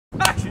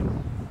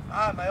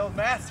Ah, my old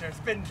master, it's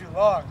been too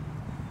long,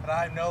 but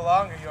I am no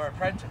longer your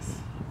apprentice.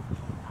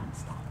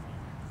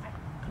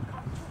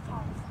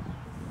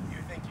 You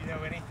think you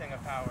know anything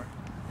of power?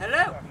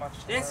 Hello,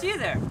 didn't see you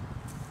there.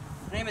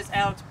 My name is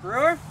Alex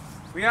Brewer.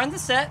 We are on the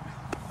set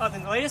of the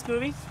latest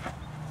movie,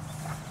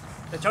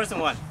 The Chosen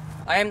One.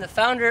 I am the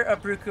founder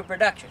of Brewcrew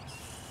Productions.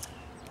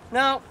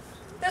 Now,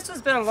 this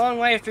has been a long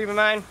life dream of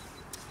mine,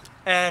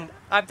 and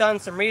I've done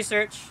some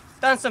research,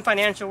 done some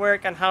financial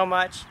work on how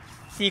much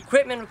the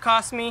equipment would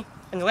cost me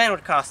and the land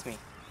would cost me.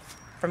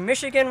 From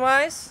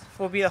Michigan-wise,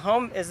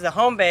 is the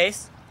home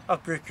base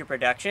of Brewcrew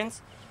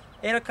Productions.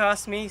 It'll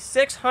cost me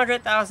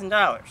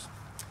 $600,000.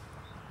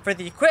 For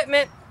the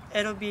equipment,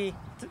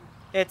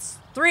 it's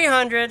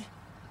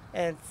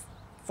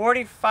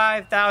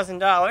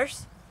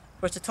 $345,000,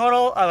 which is a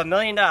total of $1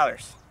 million.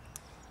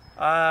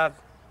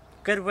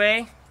 Good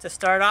way to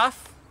start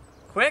off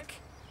quick,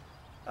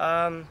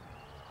 but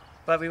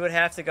we would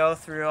have to go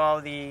through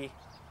all the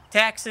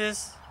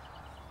taxes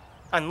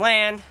on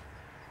land,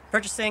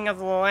 purchasing of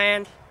the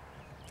land,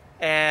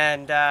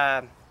 and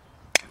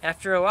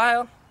after a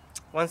while,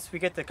 once we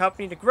get the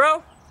company to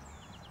grow,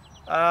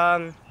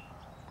 I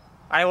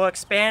will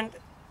expand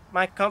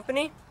my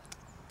company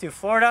to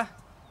Florida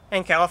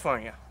and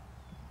California.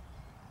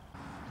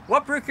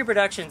 What Brewcrew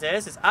Productions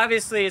is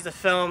obviously a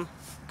film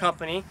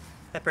company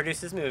that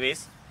produces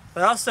movies,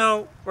 but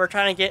also we're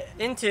trying to get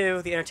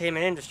into the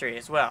entertainment industry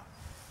as well.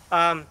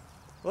 A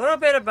little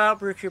bit about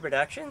Brewcrew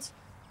Productions.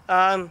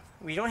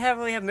 We don't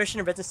really have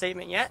mission or business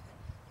statement yet.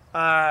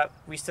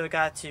 We still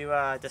got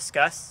to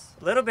discuss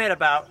a little bit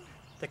about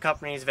the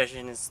company's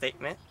vision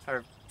statement.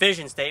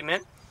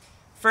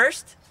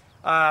 First,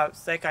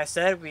 like I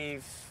said,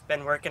 we've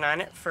been working on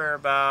it for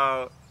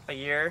about a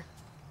year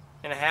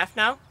and a half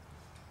now,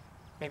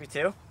 maybe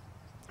 2.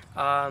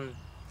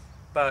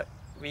 But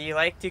we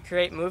like to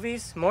create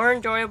movies more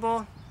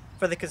enjoyable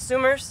for the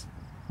consumers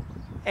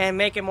and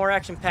make it more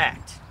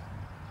action-packed.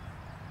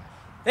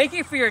 Thank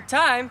you for your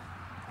time.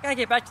 I gotta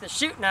get back to the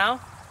shoot now,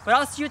 but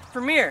I'll see you at the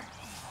premiere.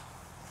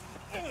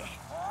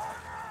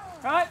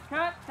 Cut,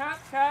 cut, cut,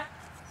 cut.